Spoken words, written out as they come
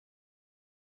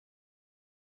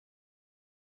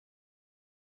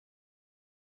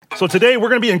So today we're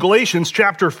going to be in Galatians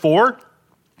chapter 4.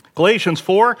 Galatians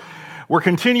 4. We're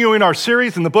continuing our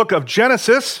series in the book of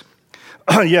Genesis.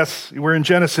 Yes, we're in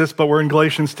Genesis, but we're in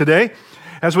Galatians today.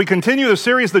 As we continue the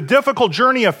series, The Difficult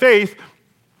Journey of Faith,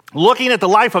 looking at the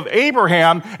life of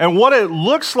Abraham and what it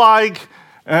looks like,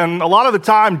 and a lot of the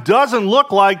time doesn't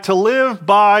look like, to live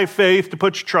by faith, to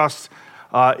put your trust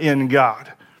in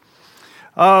God.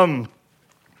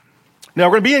 Now,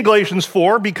 we're going to be in Galatians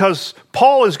 4 because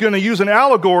Paul is going to use an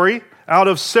allegory out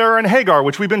of Sarah and Hagar,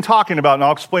 which we've been talking about, and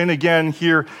I'll explain again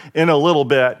here in a little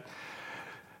bit.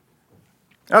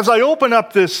 As I open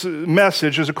up this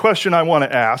message, there's a question I want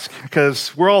to ask,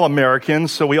 because we're all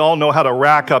Americans, so we all know how to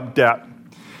rack up debt.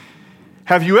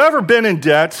 Have you ever been in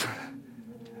debt,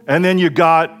 and then you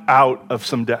got out of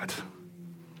some debt?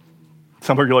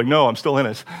 Some of you are like, no, I'm still in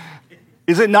it.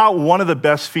 Is it not one of the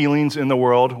best feelings in the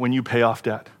world when you pay off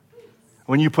debt?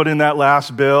 When you put in that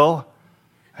last bill,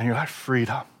 and you're like,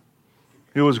 freedom.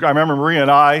 I remember Maria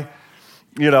and I,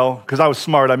 because I was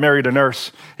smart, I married a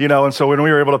nurse, and so when we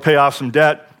were able to pay off some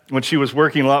debt, when she was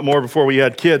working a lot more before we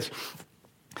had kids,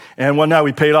 and one night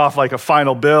we paid off like a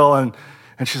final bill, and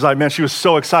she's like, man, she was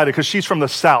so excited because she's from the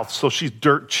South, so she's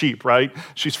dirt cheap, right?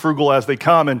 She's frugal as they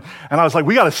come. And I was like,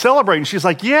 we got to celebrate. And she's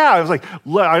like, yeah. I was like,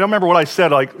 I don't remember what I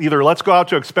said, like either let's go out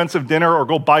to expensive dinner or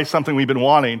go buy something we've been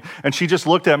wanting. And she just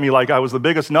looked at me like I was the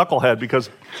biggest knucklehead because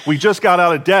we just got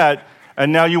out of debt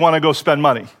and now you want to go spend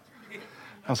money.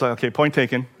 I was like, okay, point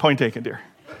taken, dear.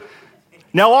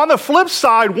 Now, on the flip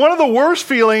side, one of the worst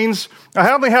feelings, I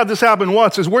only had this happen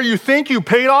once, is where you think you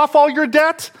paid off all your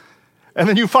debt, and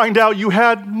then you find out you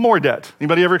had more debt.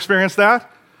 Anybody ever experienced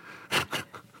that?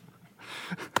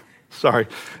 Sorry,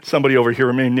 somebody over here,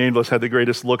 remain nameless, had the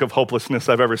greatest look of hopelessness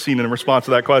I've ever seen in response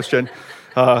to that question.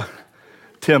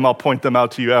 Tim, I'll point them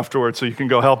out to you afterwards so you can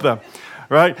go help them.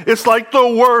 Right? It's like the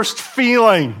worst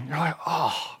feeling. You're like,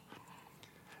 oh.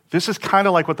 This is kind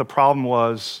of like what the problem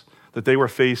was that they were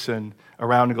facing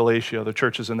around Galatia, the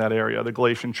churches in that area, the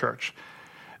Galatian church.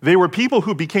 They were people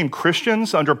who became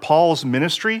Christians under Paul's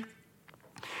ministry.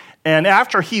 And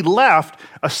after he left,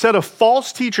 a set of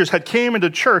false teachers had came into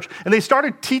church, and they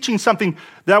started teaching something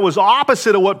that was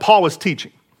opposite of what Paul was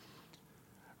teaching.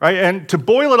 Right? And to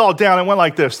boil it all down, it went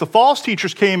like this. The false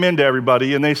teachers came into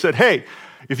everybody, and they said, hey,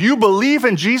 if you believe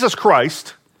in Jesus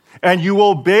Christ and you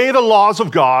obey the laws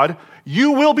of God,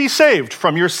 you will be saved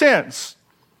from your sins.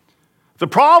 The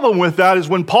problem with that is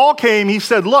when Paul came, he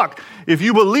said, look, if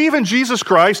you believe in Jesus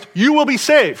Christ, you will be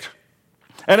saved.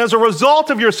 And as a result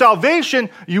of your salvation,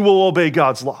 you will obey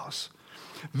God's laws.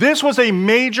 This was a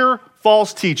major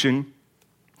false teaching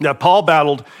that Paul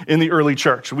battled in the early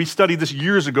church. We studied this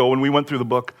years ago when we went through the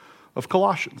book of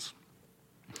Colossians.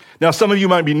 Now, some of you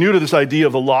might be new to this idea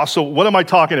of the law, so what am I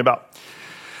talking about?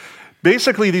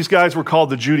 Basically, these guys were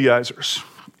called the Judaizers,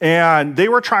 and they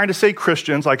were trying to say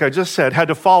Christians, like I just said, had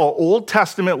to follow Old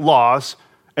Testament laws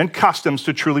and customs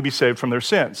to truly be saved from their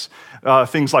sins.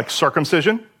 Things like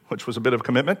circumcision, which was a bit of a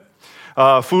commitment,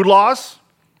 food laws,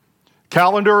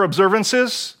 calendar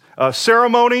observances,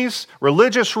 ceremonies,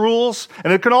 religious rules,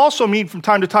 and it can also mean from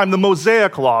time to time the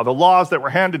Mosaic law, the laws that were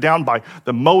handed down by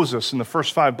Moses in the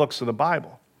first 5 books of the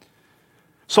Bible.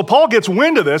 So Paul gets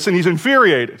wind of this and he's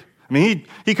infuriated. I mean,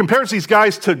 he compares these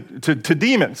guys to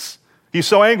demons. He's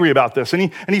so angry about this.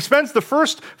 And he spends the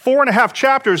first 4.5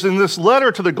 chapters in this letter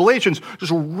to the Galatians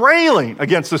just railing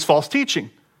against this false teaching,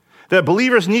 that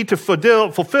believers need to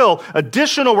fulfill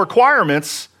additional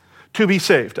requirements to be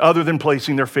saved, other than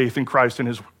placing their faith in Christ and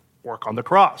his work on the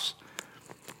cross.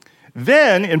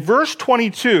 Then, in verse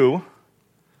 22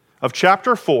 of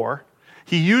chapter 4,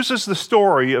 he uses the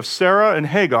story of Sarah and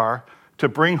Hagar to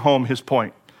bring home his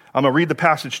point. I'm going to read the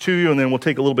passage to you, and then we'll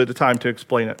take a little bit of time to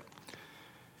explain it.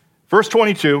 Verse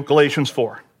 22, Galatians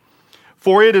 4.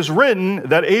 For it is written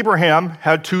that Abraham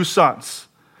had 2 sons,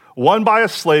 one by a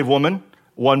slave woman,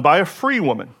 one by a free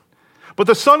woman. But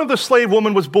the son of the slave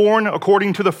woman was born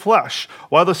according to the flesh,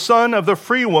 while the son of the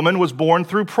free woman was born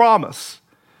through promise.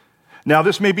 Now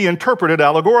this may be interpreted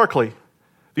allegorically.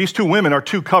 These 2 women are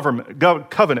 2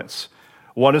 covenants.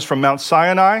 One is from Mount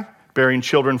Sinai, bearing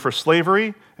children for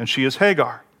slavery, and she is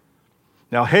Hagar.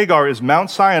 Now Hagar is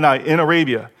Mount Sinai in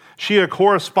Arabia. She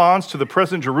corresponds to the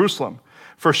present Jerusalem,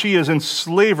 for she is in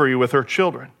slavery with her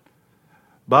children.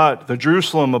 But the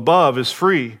Jerusalem above is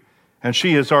free, and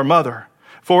she is our mother.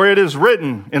 For it is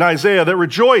written in Isaiah that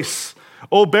rejoice,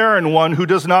 O barren one who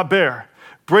does not bear.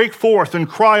 Break forth and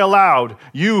cry aloud,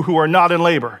 you who are not in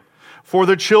labor. For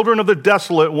the children of the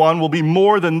desolate one will be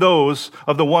more than those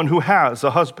of the one who has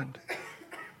a husband.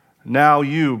 Now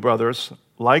you, brothers,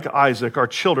 like Isaac, are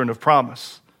children of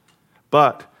promise.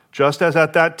 But just as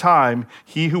at that time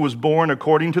he who was born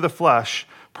according to the flesh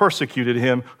persecuted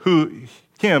him who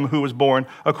was born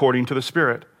according to the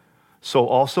Spirit. So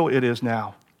also it is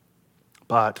now.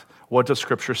 But what does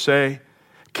Scripture say?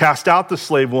 Cast out the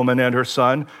slave woman and her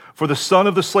son, for the son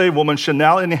of the slave woman shall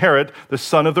now inherit the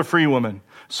son of the free woman.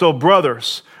 So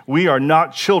brothers, we are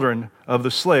not children of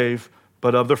the slave,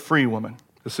 but of the free woman.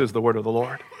 This is the word of the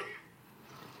Lord.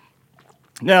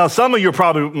 Now, some of you are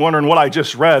probably wondering what I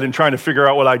just read and trying to figure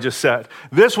out what I just said.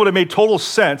 This would have made total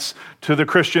sense to the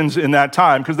Christians in that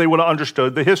time because they would have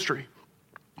understood the history.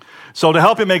 So to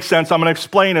help it make sense, I'm going to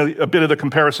explain a bit of the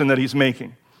comparison that he's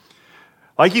making.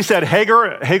 Like he said,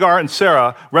 Hagar and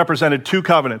Sarah represented two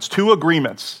covenants, two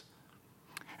agreements.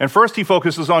 And first he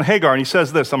focuses on Hagar, and he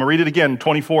says this. I'm going to read it again,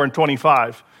 24 and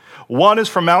 25. One is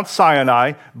from Mount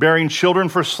Sinai, bearing children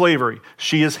for slavery.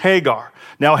 She is Hagar.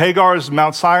 Now Hagar is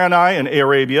Mount Sinai in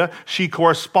Arabia. She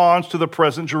corresponds to the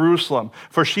present Jerusalem,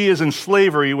 for she is in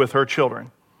slavery with her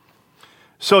children.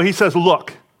 So he says,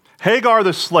 look, Hagar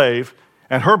the slave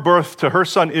and her birth to her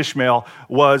son Ishmael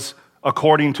was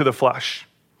according to the flesh.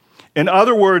 In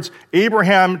other words,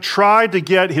 Abraham tried to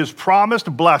get his promised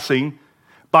blessing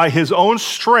by his own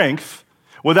strength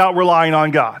without relying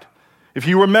on God. If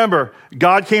you remember,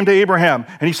 God came to Abraham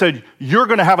and he said, you're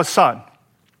going to have a son,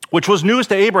 which was news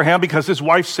to Abraham because his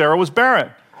wife Sarah was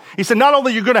barren. He said, not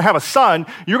only are you going to have a son,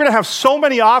 you're going to have so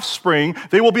many offspring,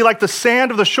 they will be like the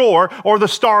sand of the shore or the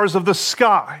stars of the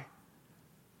sky.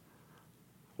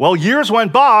 Well, years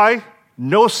went by,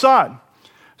 no son.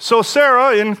 So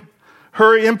Sarah, in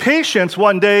her impatience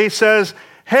one day, says,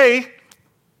 hey,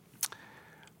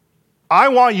 I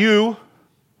want you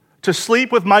to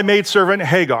sleep with my maidservant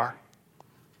Hagar.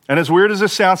 And as weird as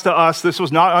this sounds to us, this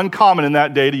was not uncommon in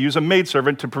that day to use a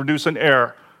maidservant to produce an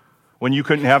heir when you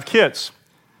couldn't have kids.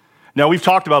 Now, we've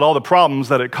talked about all the problems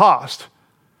that it caused.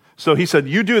 So he said,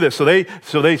 you do this. So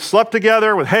they slept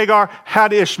together with Hagar,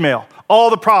 had Ishmael. All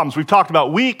the problems we've talked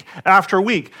about week after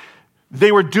week.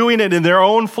 They were doing it in their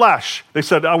own flesh. They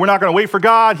said, we're not going to wait for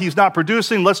God. He's not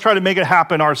producing. Let's try to make it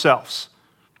happen ourselves.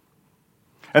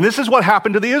 And this is what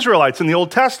happened to the Israelites in the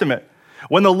Old Testament.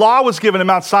 When the law was given at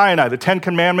Mount Sinai, the 10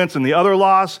 Commandments and the other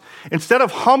laws, instead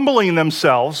of humbling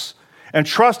themselves and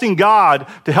trusting God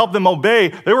to help them obey,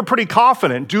 they were pretty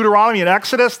confident. Deuteronomy and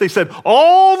Exodus, they said,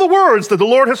 all the words that the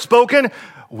Lord has spoken,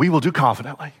 we will do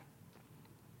confidently.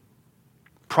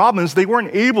 Problem is, they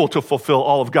weren't able to fulfill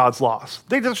all of God's laws.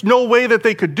 There's no way that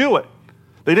they could do it.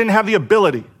 They didn't have the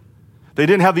ability. They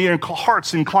didn't have the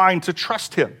hearts inclined to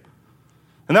trust him.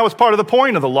 And that was part of the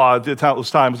point of the law at those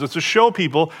times, was to show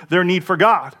people their need for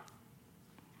God.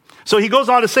 So he goes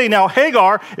on to say, now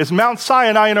Hagar is Mount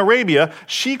Sinai in Arabia.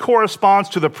 She corresponds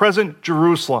to the present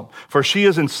Jerusalem, for she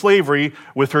is in slavery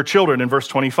with her children in verse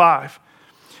 25.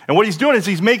 And what he's doing is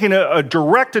he's making a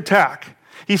direct attack.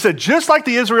 He said, just like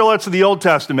the Israelites of the Old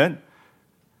Testament,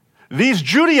 these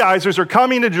Judaizers are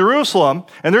coming to Jerusalem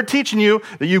and they're teaching you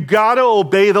that you got to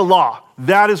obey the law.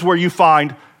 That is where you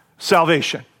find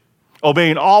salvation,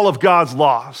 obeying all of God's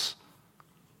laws.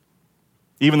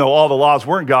 Even though all the laws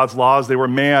weren't God's laws, they were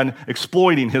man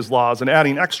exploiting his laws and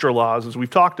adding extra laws, as we've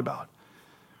talked about.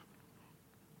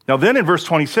 Now then in verse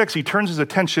 26, he turns his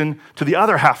attention to the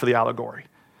other half of the allegory,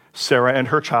 Sarah and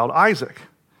her child Isaac.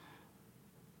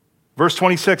 Verse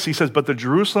 26, he says, but the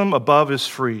Jerusalem above is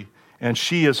free, and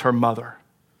she is her mother.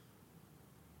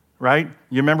 Right?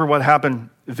 You remember what happened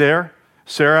there?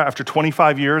 Sarah, after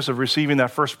 25 years of receiving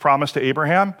that first promise to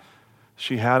Abraham,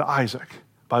 she had Isaac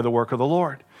by the work of the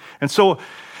Lord. And so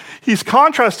he's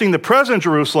contrasting the present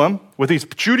Jerusalem with these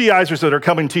Judaizers that are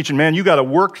coming teaching, man, you got to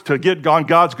work to get on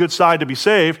God's good side to be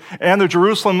saved, and the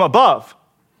Jerusalem above,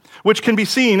 which can be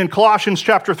seen in Colossians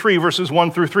chapter 3, verses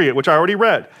 1 through 3, which I already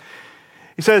read.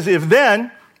 He says, if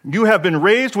then you have been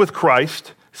raised with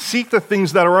Christ, seek the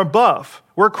things that are above,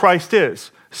 where Christ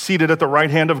is, seated at the right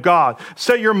hand of God.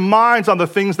 Set your minds on the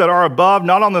things that are above,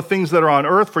 not on the things that are on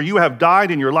earth, for you have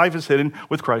died and your life is hidden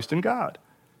with Christ in God.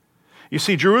 You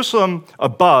see, Jerusalem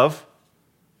above,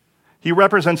 he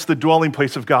represents the dwelling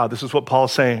place of God. This is what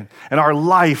Paul's saying. And our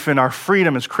life and our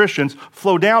freedom as Christians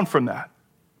flow down from that.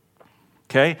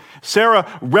 Okay? Sarah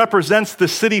represents the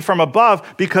city from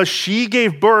above because she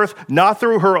gave birth not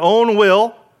through her own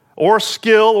will or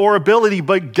skill or ability,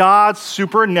 but God's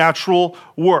supernatural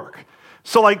work.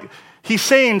 So like he's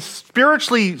saying,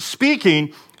 spiritually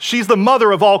speaking, she's the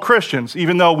mother of all Christians,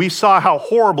 even though we saw how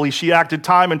horribly she acted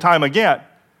time and time again.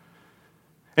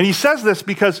 And he says this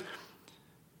because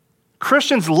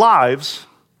Christians' lives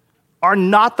are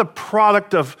not the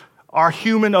product of our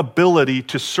human ability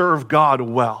to serve God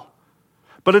well,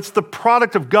 but it's the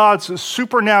product of God's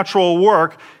supernatural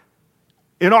work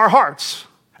in our hearts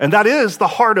And that is the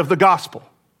heart of the gospel.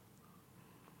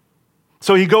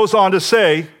 So he goes on to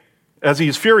say, as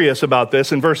he's furious about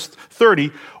this, in verse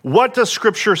 30, what does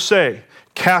Scripture say?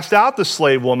 Cast out the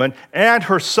slave woman and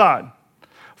her son,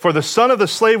 for the son of the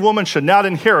slave woman should not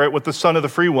inherit with the son of the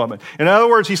free woman. In other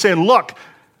words, he's saying, look,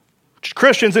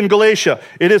 Christians in Galatia,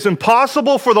 it is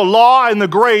impossible for the law and the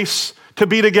grace to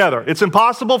be together. It's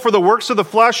impossible for the works of the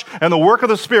flesh and the work of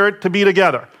the Spirit to be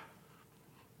together.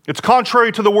 It's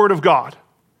contrary to the Word of God.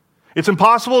 It's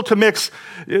impossible to mix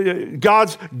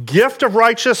God's gift of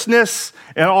righteousness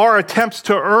and our attempts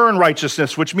to earn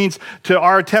righteousness, which means to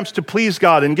our attempts to please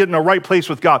God and get in a right place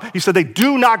with God. He said they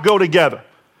do not go together.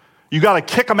 You got to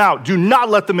kick them out. Do not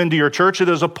let them into your church. It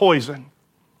is a poison.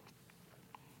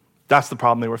 That's the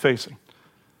problem they were facing.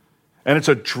 And it's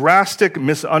a drastic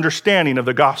misunderstanding of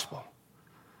the gospel.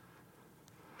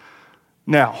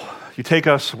 Now, you take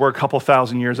us, we're a couple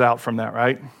thousand years out from that,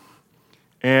 right?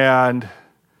 And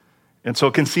so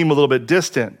it can seem a little bit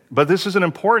distant, but this is an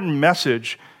important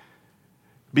message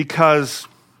because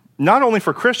not only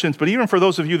for Christians, but even for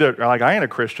those of you that are like, I ain't a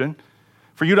Christian,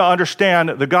 for you to understand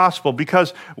the gospel,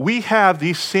 because we have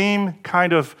these same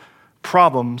kind of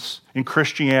problems in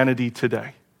Christianity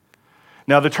today.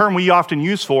 Now, the term we often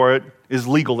use for it is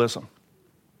legalism,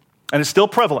 and it's still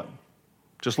prevalent,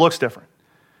 just looks different.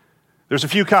 There's a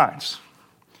few kinds.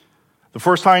 The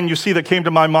first kind you see that came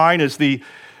to my mind is the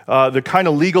kind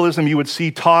of legalism you would see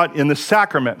taught in the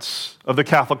sacraments of the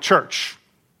Catholic Church.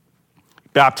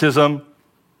 Baptism,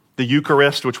 the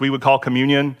Eucharist, which we would call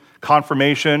communion,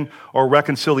 confirmation, or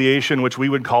reconciliation, which we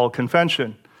would call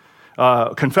confession.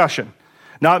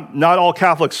 Not all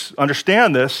Catholics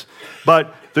understand this,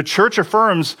 but the Church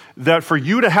affirms that for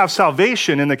you to have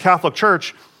salvation in the Catholic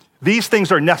Church, these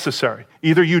things are necessary.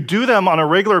 Either you do them on a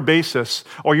regular basis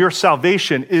or your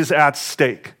salvation is at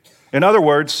stake. In other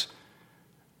words,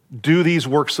 do these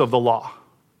works of the law.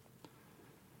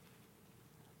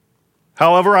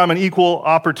 However, I'm an equal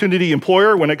opportunity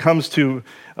employer when it comes to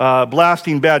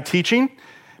blasting bad teaching,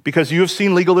 because you have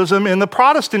seen legalism in the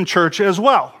Protestant church as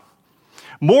well.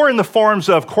 More in the forms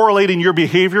of correlating your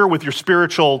behavior with your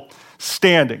spiritual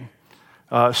standing.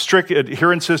 Strict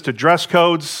adherences to dress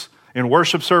codes in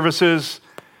worship services,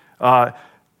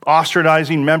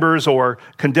 ostracizing members or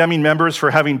condemning members for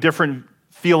having different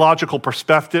theological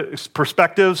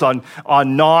perspectives on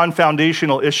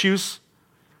non-foundational issues,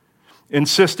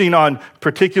 insisting on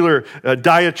particular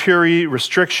dietary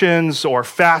restrictions or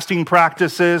fasting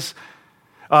practices.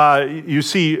 You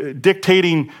see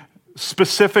dictating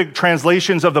specific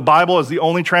translations of the Bible as the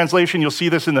only translation. You'll see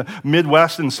this in the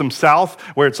Midwest and some South,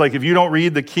 where it's like, if you don't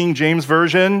read the King James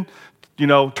Version,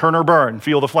 turn or burn,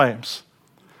 feel the flames.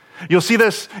 You'll see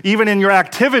this even in your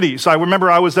activities. I remember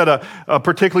I was at a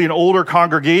particularly an older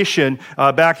congregation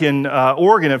back in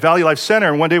Oregon at Valley Life Center,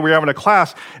 and one day we were having a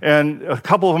class, and a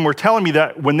couple of them were telling me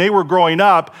that when they were growing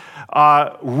up,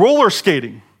 roller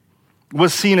skating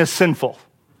was seen as sinful.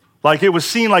 Like it was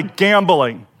seen like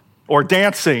gambling or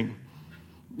dancing,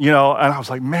 and I was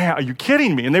like, man, are you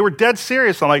kidding me? And they were dead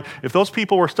serious. I'm like, if those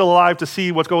people were still alive to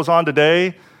see what goes on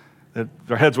today,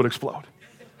 their heads would explode,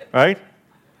 right?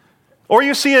 Or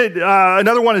you see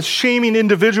another one is shaming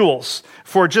individuals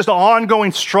for just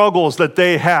ongoing struggles that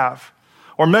they have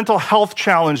or mental health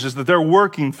challenges that they're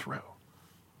working through.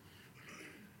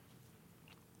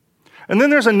 And then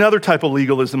there's another type of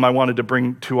legalism I wanted to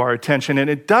bring to our attention, and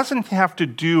it doesn't have to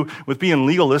do with being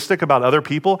legalistic about other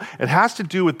people. It has to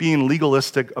do with being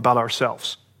legalistic about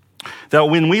ourselves. That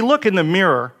when we look in the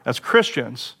mirror as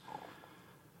Christians,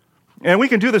 and we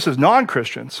can do this as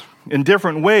non-Christians in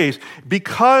different ways,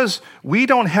 because we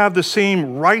don't have the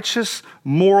same righteous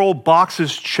moral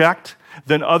boxes checked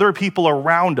than other people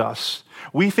around us,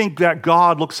 we think that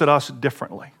God looks at us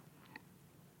differently.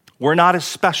 We're not as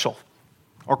special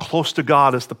or close to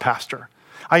God as the pastor.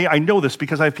 I know this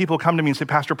because I have people come to me and say,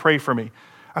 Pastor, pray for me.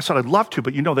 I said, I'd love to,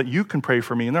 but you know that you can pray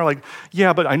for me. And they're like,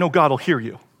 yeah, but I know God will hear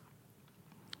you.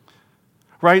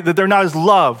 Right? That they're not as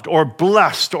loved or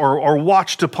blessed or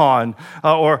watched upon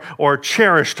or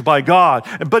cherished by God.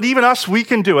 But even us, we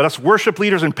can do it. Us worship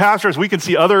leaders and pastors, we can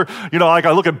see other, like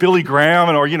I look at Billy Graham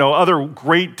or other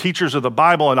great teachers of the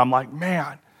Bible, and I'm like,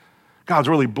 man, God's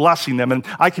really blessing them. And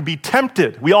I can be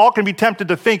tempted. We all can be tempted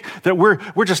to think that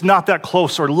we're just not that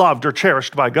close or loved or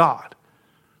cherished by God.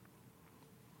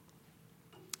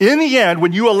 In the end,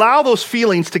 when you allow those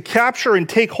feelings to capture and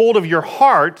take hold of your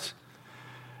heart,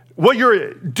 what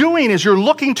you're doing is you're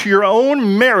looking to your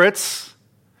own merits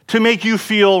to make you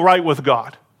feel right with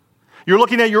God. You're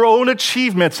looking at your own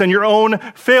achievements and your own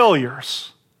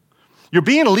failures. You're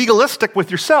being legalistic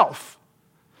with yourself.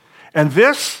 And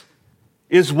this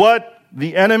is what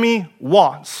the enemy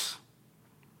wants.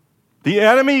 The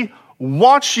enemy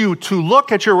wants you to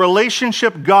look at your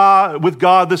relationship with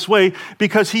God this way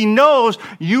because he knows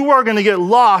you are going to get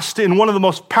lost in one of the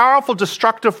most powerful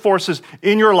destructive forces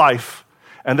in your life,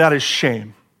 and that is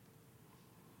shame.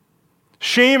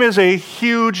 Shame is a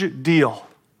huge deal.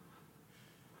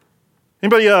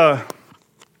 Anybody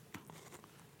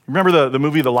remember the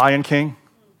movie The Lion King?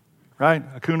 Right?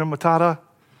 Hakuna Matata?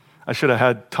 I should have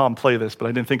had Tom play this, but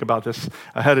I didn't think about this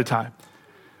ahead of time.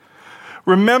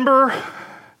 Remember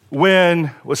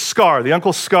when was Scar, the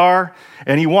Uncle Scar,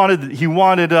 and he wanted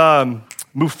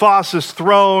Mufasa's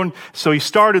throne, so he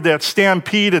started that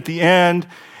stampede at the end,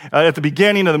 at the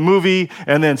beginning of the movie,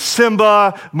 and then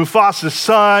Simba, Mufasa's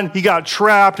son, he got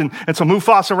trapped, and so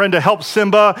Mufasa ran to help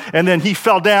Simba, and then he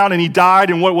fell down and he died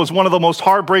in what was one of the most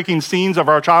heartbreaking scenes of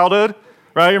our childhood,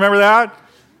 right? You remember that?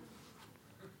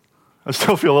 I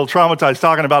still feel a little traumatized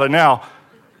talking about it now.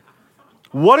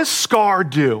 What does Scar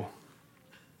do?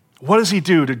 What does he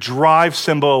do to drive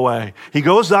Simba away? He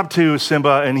goes up to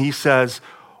Simba and he says,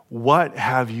 "What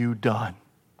have you done?"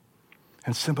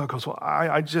 And Simba goes, "Well,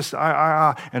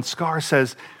 And Scar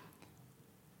says,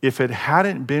 "If it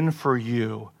hadn't been for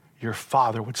you, your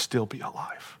father would still be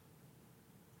alive."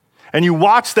 And you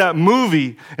watch that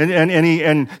movie,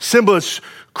 and Simba's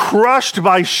crushed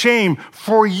by shame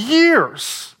for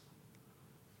years,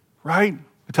 right?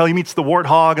 Until he meets the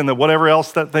warthog and the whatever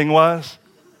else that thing was.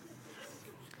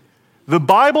 The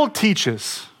Bible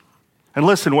teaches, and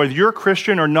listen, whether you're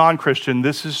Christian or non-Christian,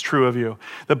 this is true of you.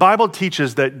 The Bible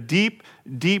teaches that deep,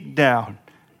 deep down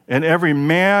in every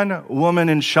man, woman,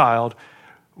 and child,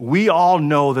 we all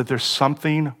know that there's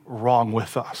something wrong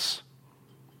with us.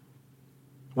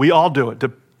 We all do it.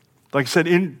 Like I said,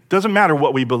 it doesn't matter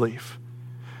what we believe.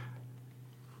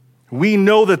 We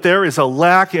know that there is a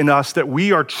lack in us that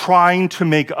we are trying to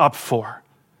make up for.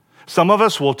 Some of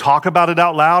us will talk about it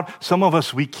out loud. Some of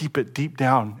us, we keep it deep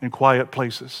down in quiet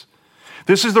places.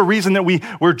 This is the reason that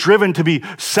we're driven to be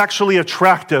sexually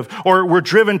attractive, or we're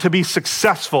driven to be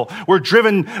successful. We're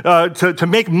driven to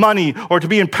make money or to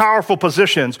be in powerful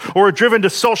positions, or we're driven to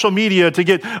social media to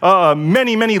get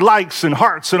many, many likes and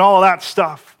hearts and all of that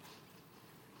stuff.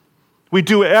 We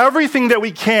do everything that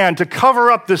we can to cover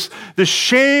up this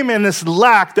shame and this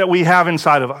lack that we have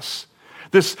inside of us.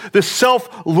 This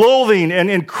self-loathing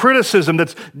and criticism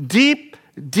that's deep,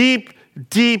 deep,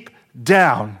 deep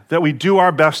down that we do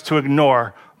our best to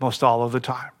ignore most all of the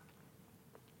time.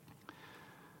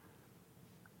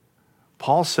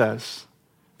 Paul says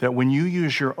that when you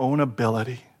use your own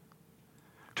ability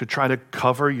to try to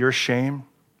cover your shame,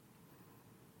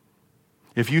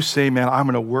 if you say, "Man, I'm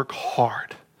going to work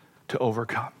hard to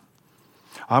overcome.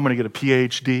 I'm going to get a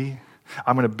PhD.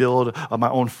 I'm going to build my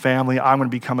own family. I'm going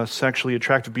to become a sexually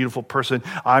attractive, beautiful person.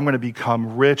 I'm going to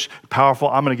become rich, powerful.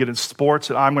 I'm going to get in sports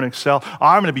and I'm going to excel.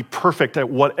 I'm going to be perfect at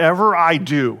whatever I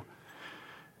do."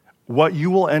 What you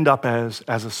will end up as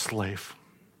a slave.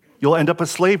 You'll end up a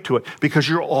slave to it because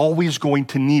you're always going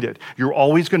to need it. You're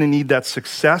always going to need that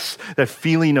success, that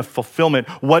feeling of fulfillment.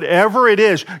 Whatever it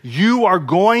is, you are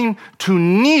going to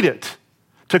need it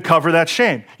to cover that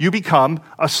shame. You become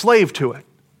a slave to it.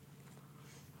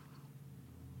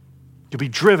 You'll be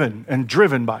driven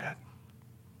by it.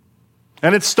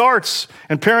 And it starts,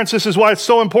 and parents, this is why it's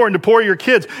so important to pour your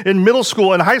kids in middle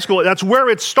school and high school. That's where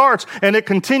it starts, and it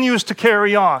continues to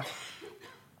carry on.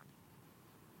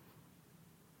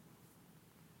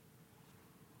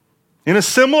 In a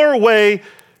similar way,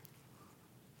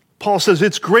 Paul says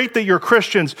it's great that you're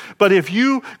Christians, but if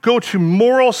you go to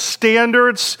moral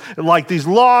standards like these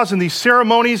laws and these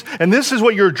ceremonies, and this is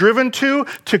what you're driven to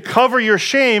cover your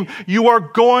shame, you are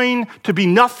going to be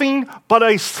nothing but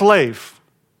a slave.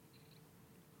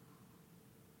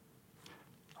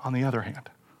 On the other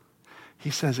hand, he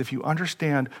says if you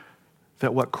understand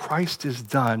that what Christ has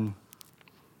done,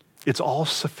 it's all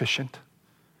sufficient,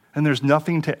 and there's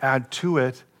nothing to add to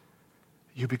it,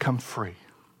 you become free.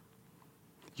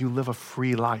 You live a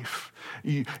free life.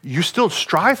 You still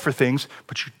strive for things,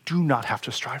 but you do not have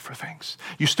to strive for things.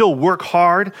 You still work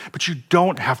hard, but you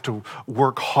don't have to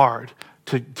work hard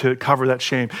to cover that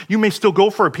shame. You may still go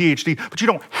for a PhD, but you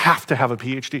don't have to have a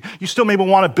PhD. You still maybe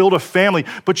want to build a family,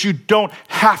 but you don't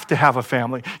have to have a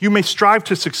family. You may strive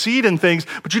to succeed in things,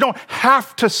 but you don't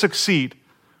have to succeed.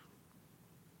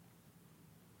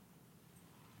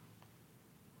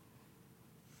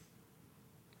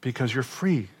 Because you're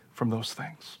free from those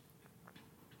things.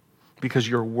 Because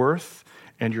your worth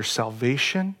and your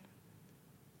salvation,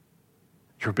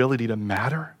 your ability to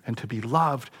matter and to be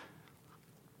loved,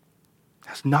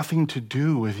 has nothing to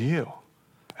do with you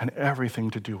and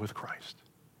everything to do with Christ.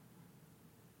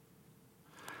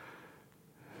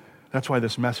 That's why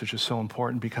this message is so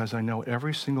important, because I know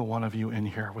every single one of you in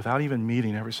here, without even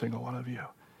meeting every single one of you,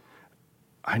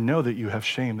 I know that you have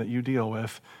shame that you deal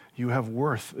with. You have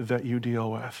worth that you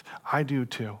deal with. I do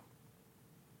too.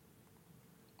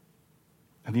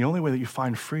 And the only way that you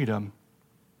find freedom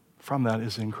from that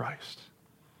is in Christ.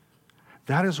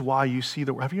 That is why you see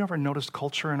that. Have you ever noticed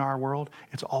culture in our world?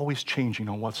 It's always changing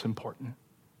on what's important.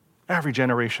 Every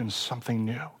generation is something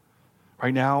new.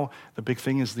 Right now, the big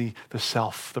thing is the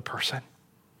self, the person.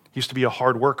 Used to be a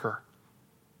hard worker.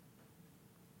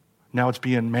 Now it's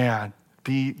being man.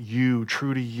 Be you,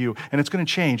 true to you. And it's going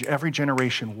to change every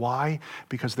generation. Why?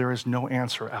 Because there is no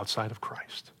answer outside of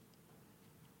Christ.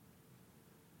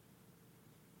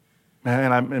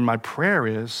 And my prayer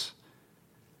is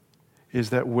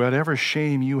that whatever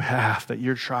shame you have that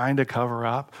you're trying to cover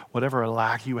up, whatever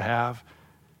lack you have,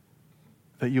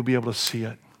 that you'll be able to see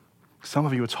it. Some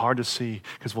of you, it's hard to see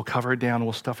because we'll cover it down,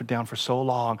 we'll stuff it down for so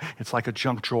long, it's like a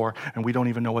junk drawer, and we don't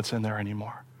even know what's in there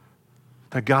anymore.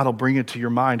 That God will bring it to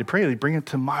your mind. I pray that He bring it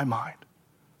to my mind.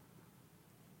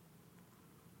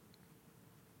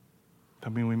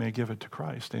 That means we may give it to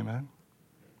Christ, amen?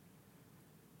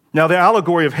 Now, the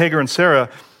allegory of Hagar and Sarah,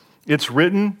 it's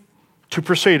written to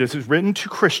Crusaders. It's written to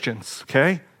Christians,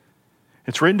 okay?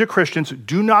 It's written to Christians.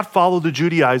 Do not follow the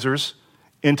Judaizers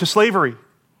into slavery,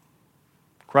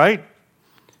 right?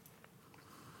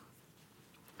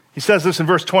 He says this in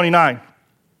verse 29.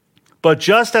 But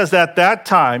just as at that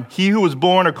time, he who was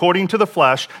born according to the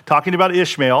flesh, talking about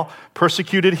Ishmael,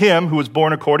 persecuted him who was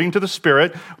born according to the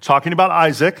Spirit, talking about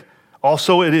Isaac,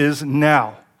 also it is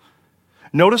now.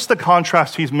 Notice the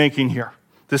contrast he's making here.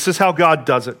 This is how God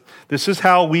does it. This is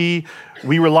how we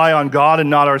rely on God and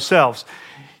not ourselves.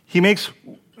 He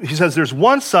says there's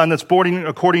one son that's born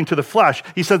according to the flesh.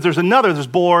 He says there's another that's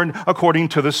born according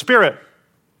to the Spirit.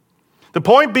 The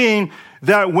point being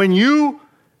that when you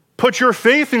put your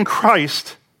faith in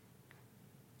Christ,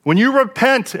 when you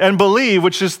repent and believe,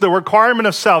 which is the requirement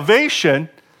of salvation,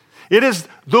 it is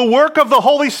the work of the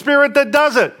Holy Spirit that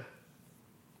does it.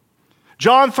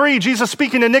 John 3, Jesus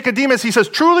speaking to Nicodemus, he says,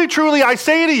 truly, truly, I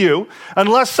say to you,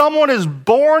 unless someone is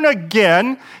born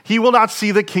again, he will not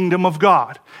see the kingdom of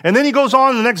God. And then he goes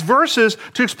on in the next verses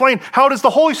to explain how it is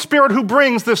the Holy Spirit who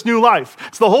brings this new life.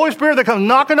 It's the Holy Spirit that comes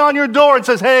knocking on your door and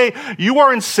says, hey, you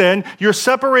are in sin, you're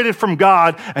separated from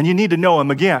God, and you need to know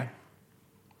Him again.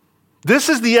 This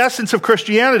is the essence of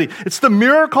Christianity. It's the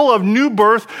miracle of new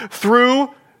birth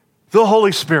through the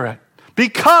Holy Spirit.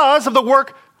 Because of the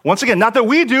work, once again, not that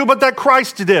we do, but that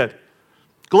Christ did.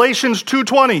 Galatians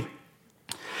 2:20.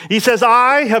 He says,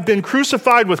 I have been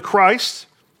crucified with Christ.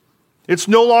 It's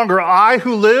no longer I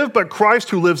who live, but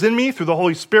Christ who lives in me through the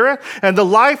Holy Spirit. And the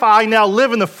life I now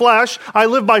live in the flesh, I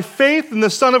live by faith in the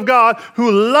Son of God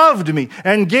who loved me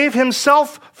and gave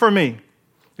Himself for me.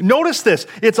 Notice this.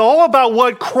 It's all about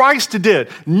what Christ did,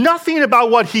 nothing about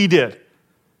what He did.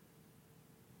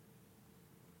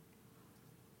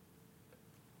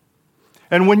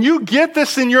 And when you get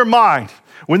this in your mind,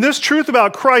 when this truth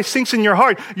about Christ sinks in your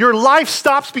heart, your life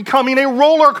stops becoming a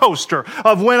roller coaster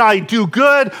of when I do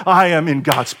good, I am in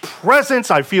God's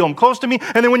presence, I feel Him close to me.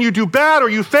 And then when you do bad or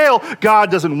you fail, God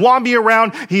doesn't want me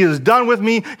around, He is done with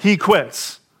me, He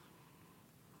quits.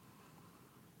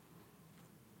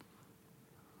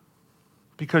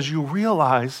 Because you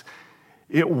realize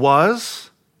it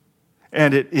was,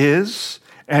 and it is,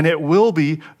 and it will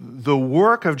be the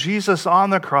work of Jesus on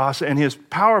the cross and His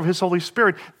power of His Holy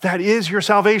Spirit that is your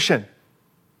salvation.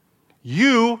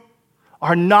 You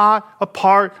are not a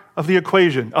part of the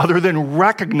equation other than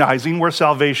recognizing where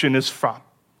salvation is from.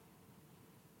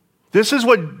 This is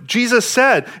what Jesus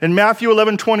said in Matthew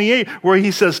 11:28, where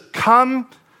He says, come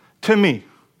to me,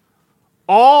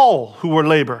 all who are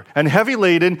labor and heavy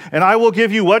laden, and I will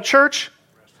give you what, church?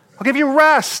 I'll give you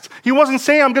rest. He wasn't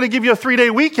saying I'm going to give you a 3-day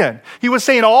weekend. He was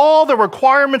saying all the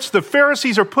requirements the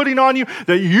Pharisees are putting on you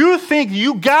that you think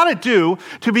you got to do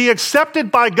to be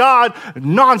accepted by God,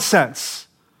 nonsense.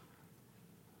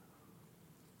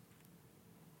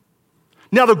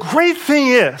 Now the great thing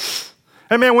is,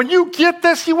 and man, when you get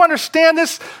this, you understand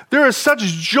this, there is such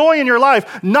joy in your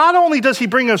life. Not only does He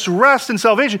bring us rest and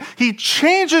salvation, He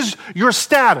changes your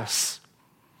status.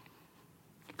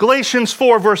 Galatians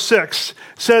 4 verse 6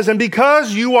 says, and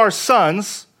because you are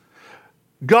sons,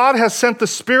 God has sent the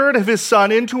Spirit of His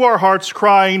Son into our hearts,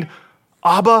 crying,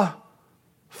 Abba,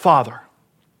 Father.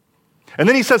 And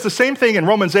then he says the same thing in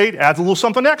Romans 8, adds a little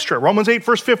something extra. Romans 8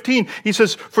 verse 15, he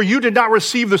says, for you did not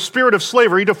receive the spirit of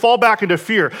slavery to fall back into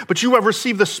fear, but you have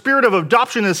received the Spirit of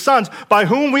adoption as sons, by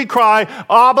whom we cry,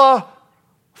 Abba,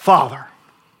 Father.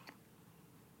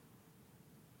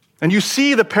 And you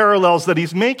see the parallels that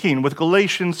he's making with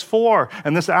Galatians 4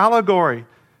 and this allegory.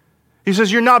 He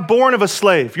says, you're not born of a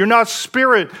slave. You're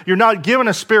not given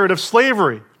a spirit of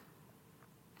slavery.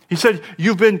 He said,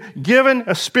 you've been given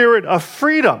a spirit of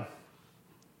freedom.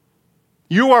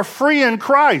 You are free in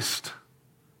Christ.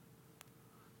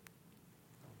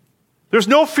 There's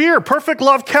no fear. Perfect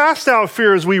love casts out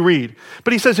fear, as we read.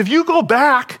 But he says, if you go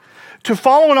back to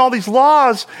following all these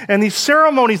laws and these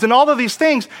ceremonies and all of these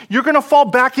things, you're going to fall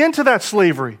back into that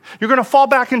slavery. You're going to fall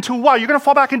back into what? You're going to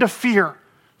fall back into fear.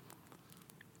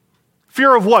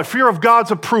 Fear of what? Fear of God's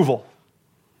approval.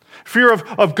 Fear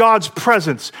of God's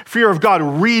presence. Fear of God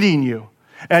reading you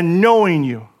and knowing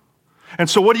you. And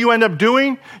so what do you end up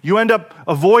doing? You end up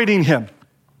avoiding him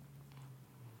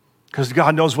because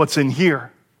God knows what's in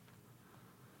here.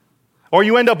 Or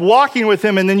you end up walking with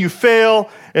him and then you fail,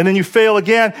 and then you fail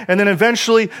again, and then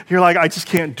eventually you're like, I just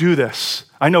can't do this.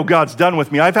 I know God's done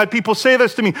with me. I've had people say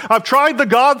this to me. I've tried the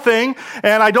God thing,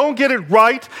 and I don't get it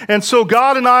right, and so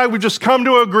God and I, we just come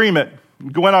to an agreement,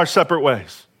 go in our separate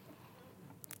ways.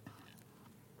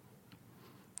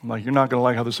 I'm like, you're not going to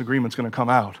like how this agreement's going to come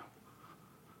out.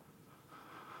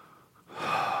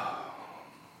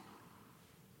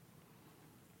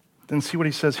 Then see what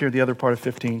he says here, the other part of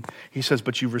 15. He says,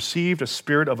 but you've received a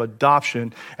spirit of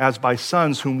adoption as by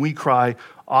sons whom we cry,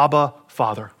 Abba,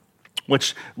 Father.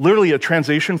 Which literally a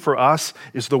translation for us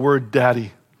is the word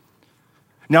daddy.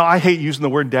 Now, I hate using the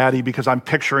word daddy because I'm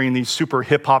picturing these super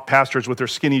hip-hop pastors with their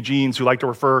skinny jeans who like to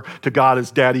refer to God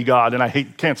as daddy God,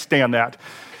 and can't stand that.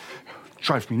 It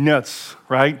drives me nuts,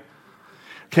 right?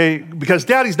 Okay, because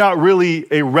daddy's not really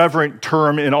a reverent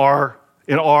term in our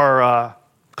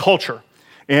culture.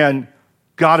 And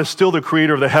God is still the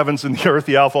creator of the heavens and the earth,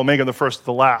 the Alpha, Omega, the first,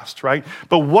 the last, right?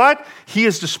 But what he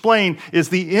is displaying is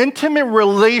the intimate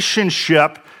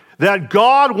relationship that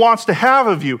God wants to have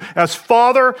of you as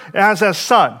father, as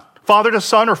son, father to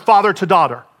son or father to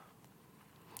daughter.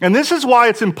 And this is why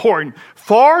it's important.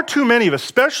 Far too many of us,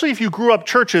 especially if you grew up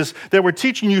churches that were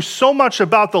teaching you so much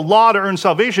about the law to earn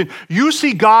salvation, you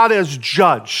see God as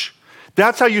judge.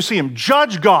 That's how you see him,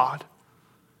 judge God.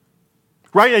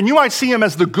 Right? And you might see him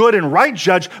as the good and right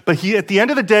judge, but at the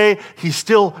end of the day, he's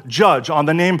still judge on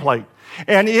the nameplate.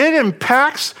 And it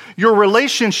impacts your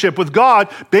relationship with God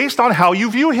based on how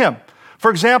you view him.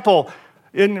 For example,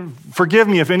 forgive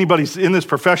me if anybody's in this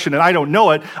profession and I don't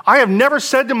know it, I have never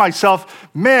said to myself,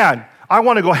 man, I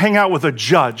want to go hang out with a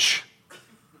judge.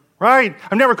 Right?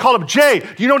 I've never called up, Jay,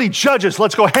 do you know any judges?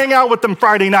 Let's go hang out with them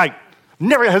Friday night.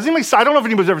 Has anybody? I don't know if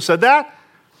anybody's ever said that.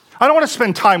 I don't want to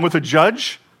spend time with a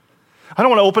judge. I don't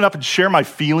want to open up and share my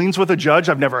feelings with a judge.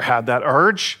 I've never had that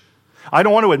urge. I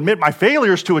don't want to admit my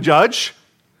failures to a judge,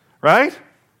 right?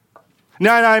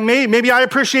 Now, maybe I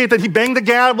appreciate that he banged the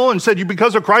gavel and said,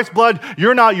 because of Christ's blood,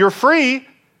 you're free.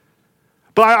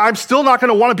 But I'm still not going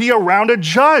to want to be around a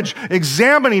judge,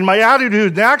 examining my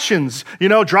attitude and actions,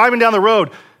 driving down the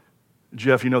road.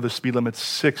 Jeff, the speed limit's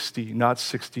 60, not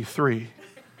 63.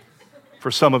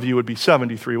 For some of you, it would be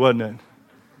 73, wouldn't it?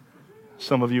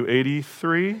 Some of you,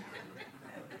 83.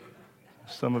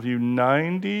 Some of you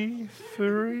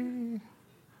 93,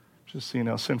 just seeing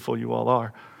how sinful you all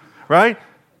are, right?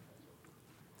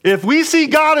 If we see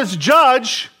God as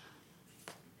judge,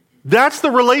 that's the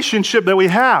relationship that we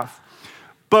have.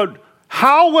 But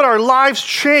how would our lives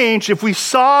change if we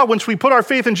saw, once we put our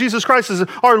faith in Jesus Christ as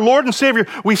our Lord and Savior,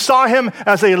 we saw him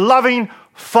as a loving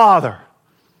Father.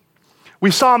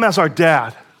 We saw him as our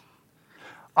dad.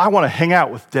 I want to hang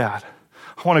out with dad.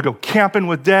 I want to go camping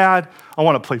with dad. I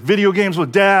want to play video games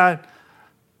with dad.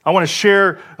 I want to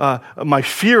share my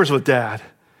fears with dad.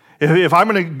 If I'm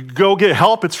going to go get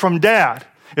help, it's from dad.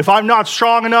 If I'm not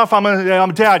strong enough,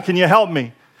 I'm dad, can you help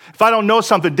me? If I don't know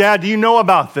something, dad, do you know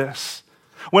about this?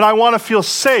 When I want to feel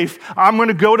safe, I'm going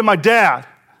to go to my dad.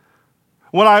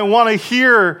 When I want to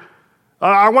hear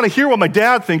what my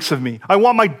dad thinks of me. I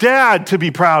want my dad to be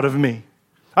proud of me.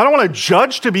 I don't want a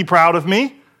judge to be proud of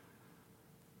me.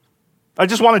 I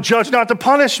just want a judge not to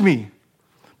punish me.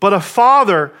 But a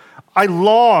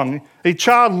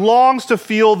child longs to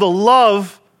feel the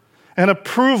love and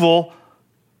approval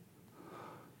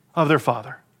of their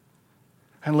father.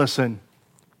 And listen,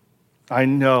 I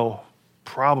know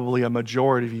probably a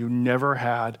majority of you never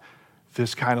had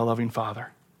this kind of loving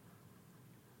father.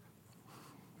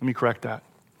 Let me correct that.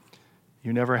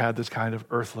 You never had this kind of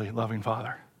earthly loving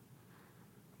father.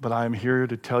 But I am here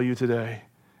to tell you today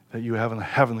that you have a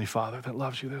heavenly Father that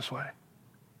loves you this way.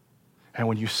 And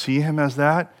when you see him as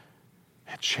that,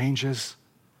 it changes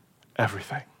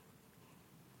everything.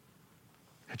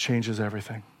 It changes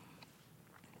everything.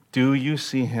 Do you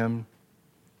see him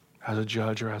as a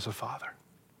judge or as a father?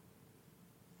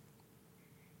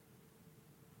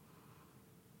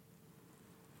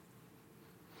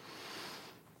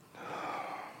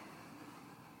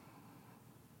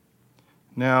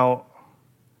 Now,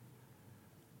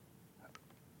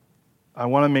 I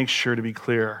want to make sure to be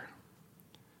clear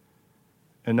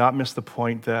and not miss the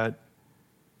point that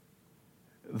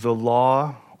the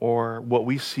law, or what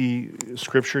we see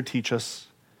Scripture teach us,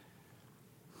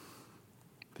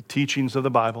 the teachings of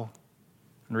the Bible,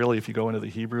 and really if you go into the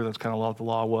Hebrew, that's kind of what the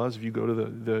law was. If you go to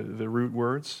the root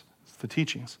words, it's the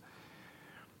teachings.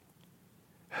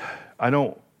 I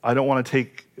don't want to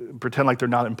pretend like they're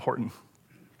not important.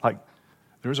 Like,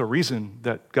 there's a reason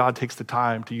that God takes the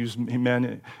time to use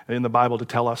men in the Bible to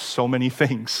tell us so many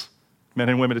things, men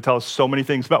and women to tell us so many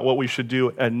things about what we should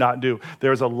do and not do.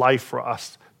 There's a life for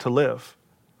us to live.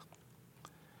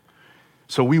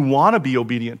 So we want to be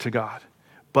obedient to God,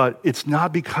 but it's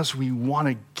not because we want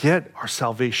to get our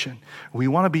salvation. We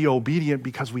want to be obedient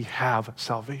because we have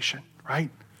salvation,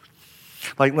 right?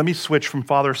 Like, let me switch from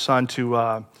father-son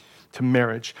to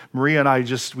marriage. Maria and I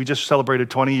we just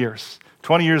celebrated 20 years.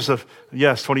 20 years of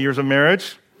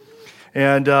marriage,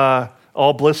 and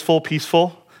all blissful,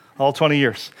 peaceful, all 20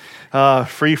 years,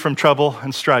 free from trouble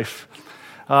and strife.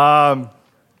 The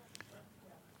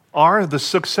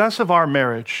success of our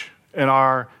marriage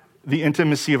and the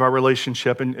intimacy of our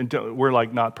relationship, and we're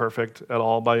like not perfect at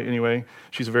all by any way.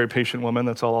 She's a very patient woman,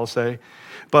 that's all I'll say.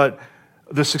 But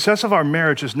the success of our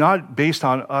marriage is not based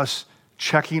on us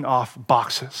checking off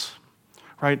boxes.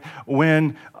 Right?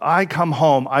 When I come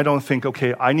home, I don't think,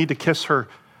 okay, I need to kiss her.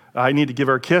 I need to give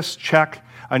her a kiss, check.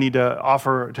 I need to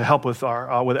offer to help with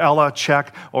Ella,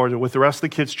 check. Or with the rest of the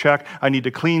kids, check. I need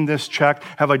to clean this, check.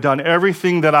 Have I done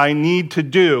everything that I need to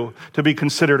do to be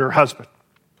considered her husband?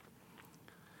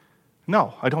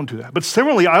 No, I don't do that. But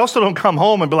similarly, I also don't come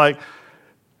home and be like,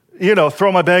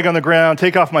 throw my bag on the ground,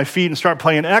 take off my feet, and start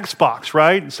playing Xbox,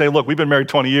 right? And say, look, we've been married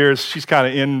 20 years. She's kind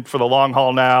of in for the long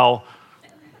haul now.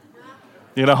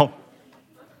 She's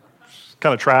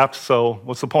kind of trapped, so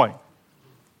what's the point?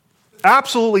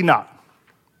 Absolutely not,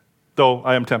 though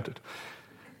I am tempted.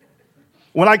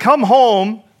 When I come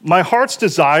home, my heart's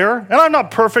desire, and I'm not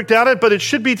perfect at it, but it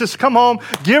should be to come home,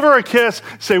 give her a kiss,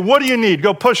 say, what do you need?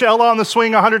 Go push Ella on the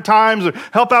swing 100 times, or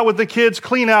help out with the kids,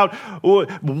 clean out.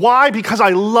 Why? Because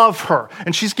I love her,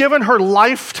 and she's given her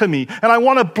life to me, and I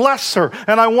want to bless her,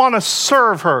 and I want to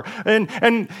serve her. And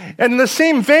in the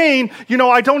same vein,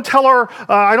 I don't tell her,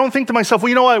 I don't think to myself, well,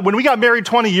 you know what? When we got married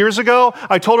 20 years ago,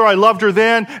 I told her I loved her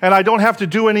then, and I don't have to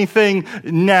do anything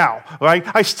now, right?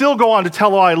 I still go on to tell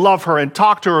her I love her and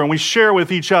talk to her, and we share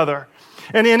with each other.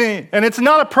 And it's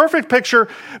not a perfect picture,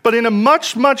 but in a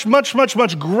much, much, much, much,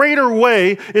 much greater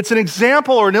way, it's an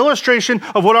example or an illustration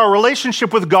of what our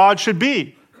relationship with God should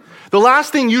be. The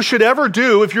last thing you should ever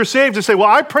do if you're saved is say, well,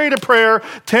 I prayed a prayer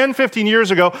 10, 15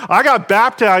 years ago. I got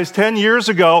baptized 10 years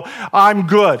ago. I'm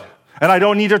good, and I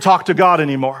don't need to talk to God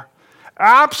anymore.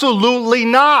 Absolutely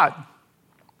not.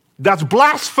 That's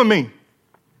blasphemy.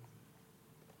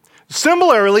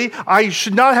 Similarly, I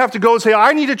should not have to go and say,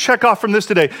 I need to check off from this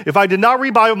today. If I did not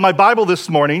read my Bible this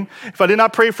morning, if I did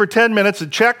not pray for 10 minutes and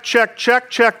check,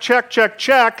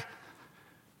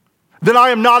 then I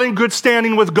am not in good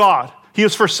standing with God. He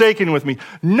is forsaken with me.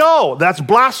 No, that's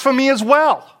blasphemy as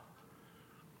well.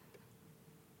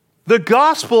 The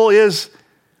gospel is,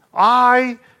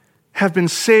 I have been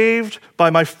saved by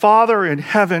my Father in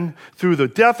heaven through the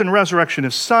death and resurrection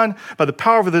of His Son, by the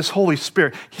power of this Holy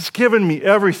Spirit. He's given me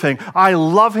everything. I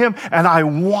love Him, and I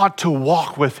want to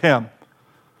walk with Him.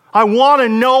 I want to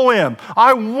know Him.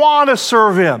 I want to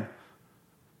serve Him.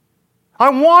 I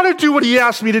want to do what He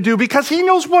asked me to do because He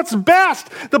knows what's best.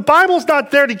 The Bible's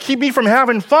not there to keep me from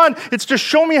having fun. It's to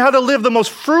show me how to live the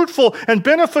most fruitful and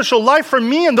beneficial life for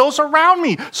me and those around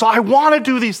me. So I want to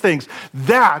do these things.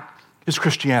 That is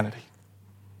Christianity.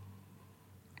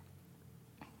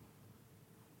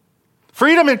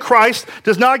 Freedom in Christ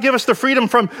does not give us the freedom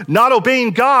from not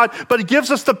obeying God, but it gives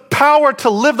us the power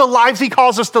to live the lives He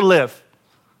calls us to live.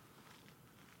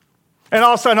 And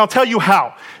I'll tell you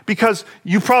how, because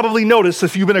you probably noticed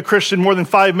if you've been a Christian more than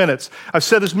 5 minutes. I've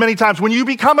said this many times. When you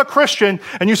become a Christian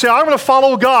and you say, I'm going to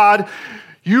follow God,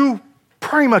 you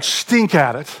pretty much stink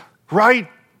at it, right?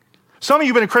 Some of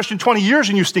you have been a Christian 20 years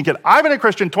and you stink at it. I've been a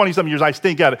Christian 20-some years, I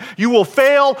stink at it. You will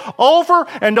fail over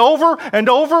and over and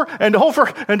over and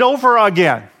over and over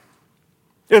again.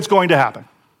 It's going to happen.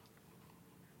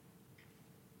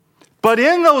 But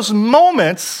in those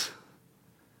moments,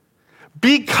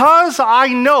 because I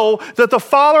know that the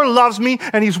Father loves me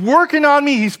and He's working on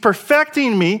me, He's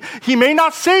perfecting me, He may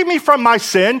not save me from my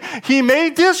sin, He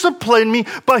may discipline me,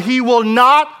 but He will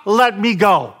not let me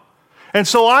go. And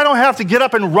so I don't have to get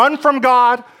up and run from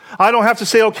God. I don't have to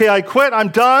say, okay, I quit, I'm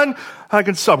done. I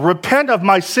can repent of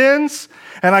my sins,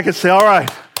 and I can say, all right,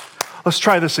 let's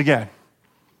try this again.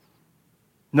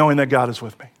 knowing that God is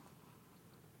with me.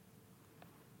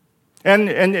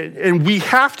 And we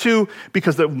have to,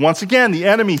 because once again, the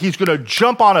enemy, he's going to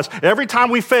jump on us. Every time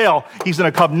we fail, he's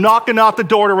going to come knocking out the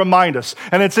door to remind us.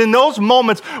 And it's in those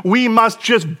moments we must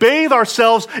just bathe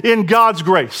ourselves in God's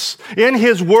grace, in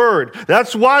his word.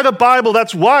 That's why the Bible,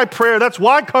 that's why prayer, that's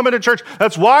why coming to church,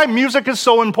 that's why music is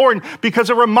so important, because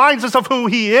it reminds us of who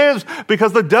he is,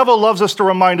 because the devil loves us to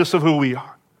remind us of who we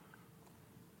are.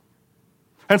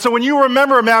 And so when you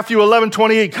remember Matthew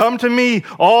 11:28, come to me,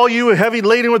 all you heavy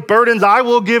laden with burdens, I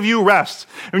will give you rest.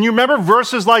 And when you remember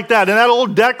verses like that, and that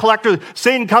old debt collector,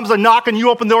 Satan comes to knock and you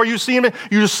open the door, you see him,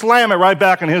 you just slam it right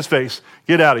back in his face.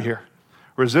 Get out of here.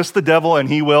 Resist the devil and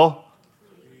he will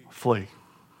flee.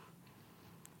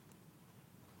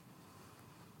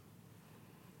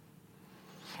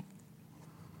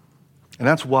 And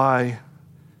that's why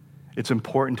it's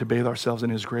important to bathe ourselves in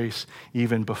his grace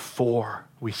even before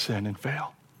we sin and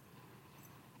fail,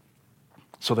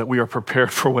 so that we are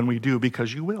prepared for when we do,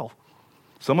 because you will.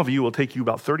 Some of you will take you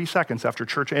about 30 seconds after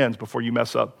church ends before you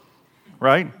mess up,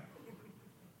 right?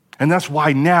 And that's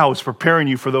why now is preparing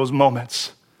you for those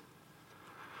moments.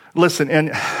 Listen,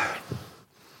 and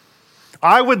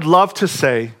I would love to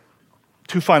say,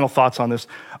 two final thoughts on this.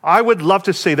 I would love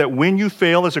to say that when you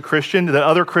fail as a Christian, that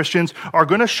other Christians are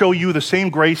going to show you the same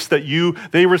grace that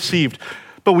they received.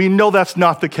 But we know that's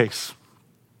not the case,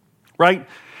 right?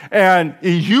 And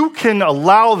you can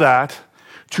allow that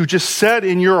to just set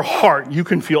in your heart. You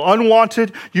can feel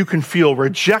unwanted, you can feel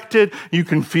rejected, you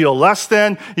can feel less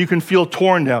than, you can feel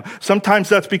torn down. Sometimes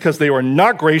that's because they were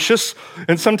not gracious,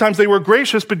 and sometimes they were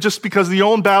gracious, but just because of the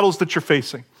own battles that you're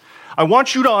facing. I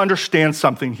want you to understand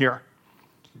something here.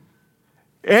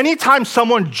 Anytime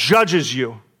someone judges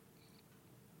you,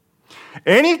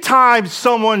 anytime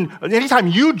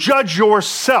you judge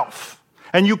yourself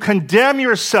and you condemn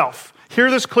yourself,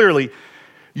 hear this clearly,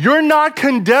 you're not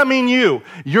condemning you.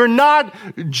 You're not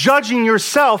judging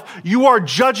yourself. You are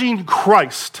judging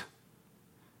Christ.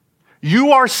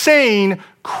 You are saying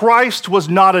Christ was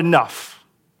not enough.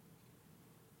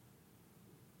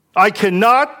 I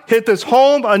cannot hit this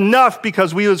home enough,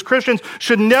 because we as Christians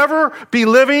should never be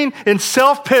living in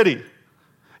self-pity.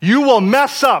 You will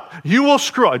mess up. You will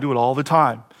screw up. I do it all the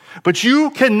time. But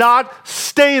you cannot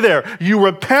stay there. You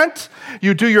repent,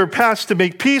 you do your best to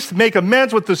make peace, make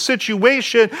amends with the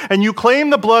situation, and you claim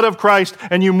the blood of Christ,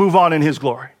 and you move on in his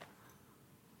glory.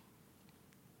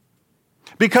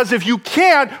 Because if you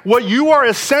can't, what you are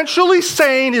essentially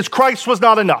saying is Christ was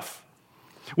not enough.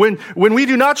 When we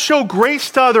do not show grace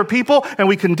to other people and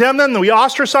we condemn them and we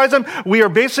ostracize them, we are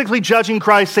basically judging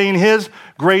Christ, saying his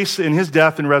grace and his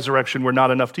death and resurrection were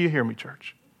not enough. Do you hear me,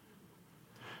 church?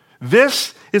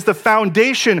 This is the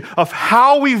foundation of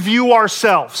how we view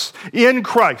ourselves in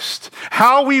Christ,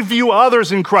 how we view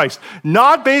others in Christ,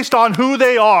 not based on who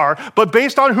they are, but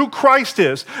based on who Christ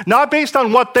is, not based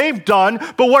on what they've done,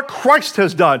 but what Christ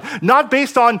has done, not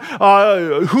based on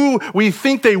who we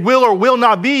think they will or will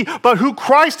not be, but who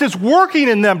Christ is working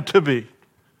in them to be.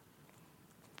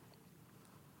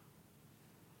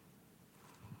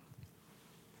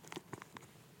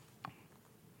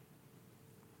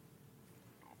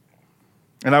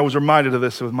 And I was reminded of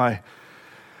this with my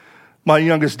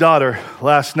youngest daughter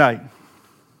last night.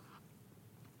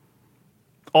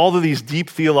 All of these deep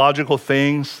theological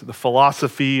things, the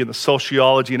philosophy and the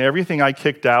sociology and everything I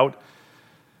kicked out,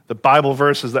 the Bible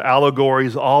verses, the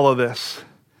allegories, all of this.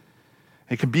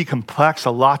 It can be complex,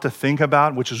 a lot to think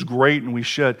about, which is great and we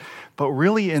should. But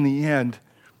really in the end,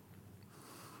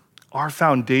 our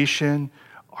foundation,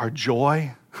 our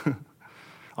joy,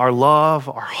 our love,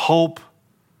 our hope,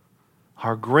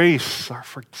 our grace, our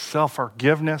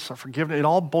self-forgiveness, our forgiveness, it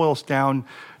all boils down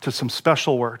to some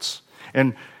special words.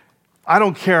 And I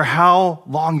don't care how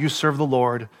long you serve the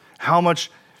Lord, how much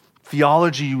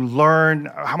theology you learn,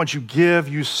 how much you give,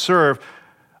 you serve,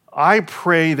 I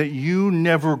pray that you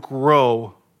never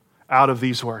grow out of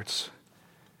these words.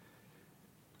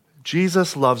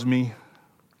 Jesus loves me,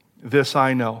 this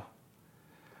I know,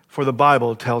 for the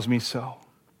Bible tells me so.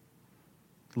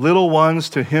 Little ones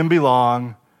to him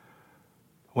belong.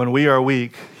 When we are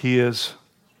weak, he is,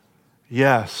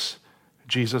 yes,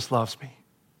 Jesus loves me.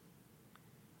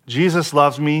 Jesus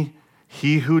loves me,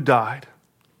 he who died.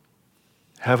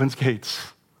 Heaven's gates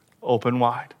open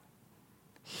wide.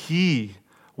 He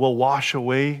will wash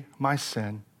away my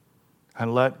sin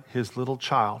and let his little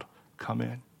child come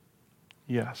in.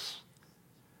 Yes,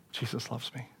 Jesus loves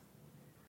me.